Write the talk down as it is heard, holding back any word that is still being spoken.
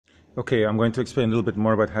Okay, I'm going to explain a little bit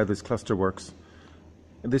more about how this cluster works.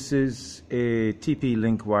 This is a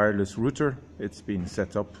TP-Link wireless router. It's been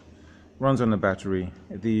set up, runs on a battery.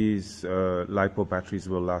 These LiPo batteries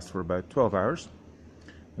will last for about 12 hours.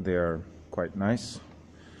 They are quite nice.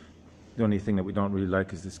 The only thing that we don't really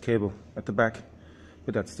like is this cable at the back,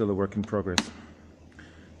 but that's still a work in progress.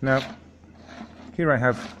 Now, here I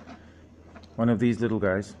have one of these little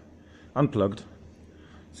guys unplugged.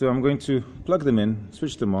 So I'm going to plug them in,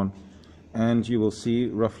 switch them on, and you will see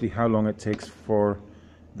roughly how long it takes for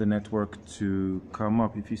the network to come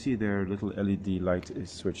up. If you see their little LED light is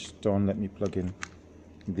switched on, let me plug in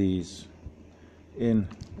these in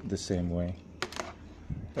the same way.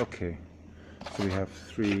 Okay, so we have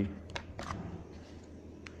 3.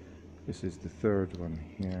 This is the third one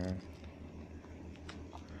here.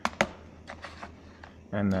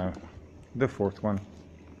 And now the fourth one.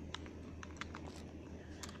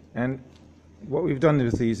 And what we've done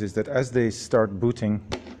with these is that as they start booting,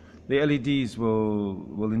 the LEDs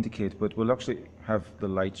will indicate, but we'll actually have the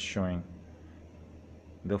lights showing.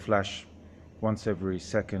 They'll flash once every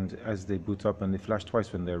second as they boot up, and they flash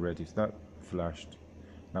twice when they're ready. So that flashed.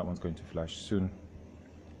 That one's going to flash soon.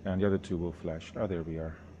 And the other two will flash. Ah, there we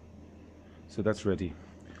are. So that's ready.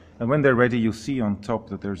 And when they're ready, you'll see on top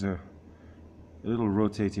that there's a little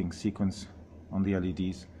rotating sequence on the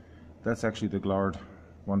LEDs. That's actually the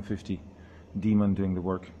GL-AR150 daemon doing the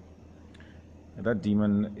work. And that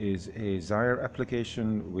daemon is a Zaire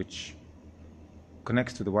application which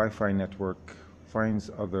connects to the Wi-Fi network, finds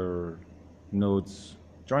other nodes,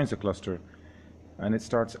 joins a cluster, and it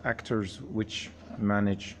starts actors which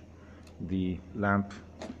manage the lamp,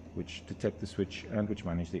 which detect the switch, and which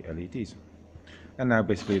manage the LEDs. And now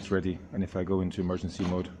basically it's ready, and if I go into emergency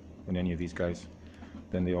mode on any of these guys,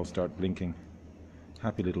 then they all start blinking.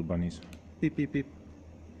 Happy little bunnies. Beep, beep, beep.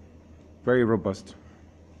 Very robust.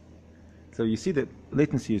 So you see that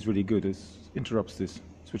latency is really good. It interrupts this,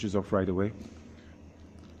 switches off right away.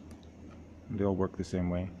 They all work the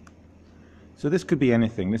same way. So this could be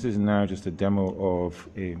anything. This is now just a demo of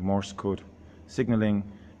a Morse code signaling.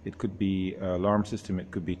 It could be an alarm system,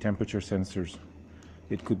 it could be temperature sensors,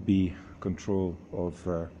 it could be control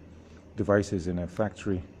of devices in a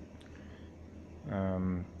factory.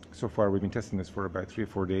 So far we've been testing this for about 3 or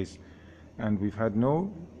 4 days, and we've had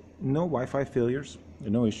no Wi-Fi failures,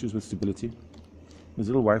 no issues with stability. This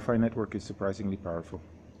little Wi-Fi network is surprisingly powerful.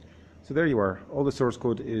 So there you are. All the source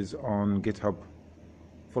code is on GitHub.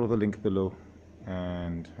 Follow the link below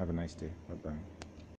and have a nice day. Bye-bye.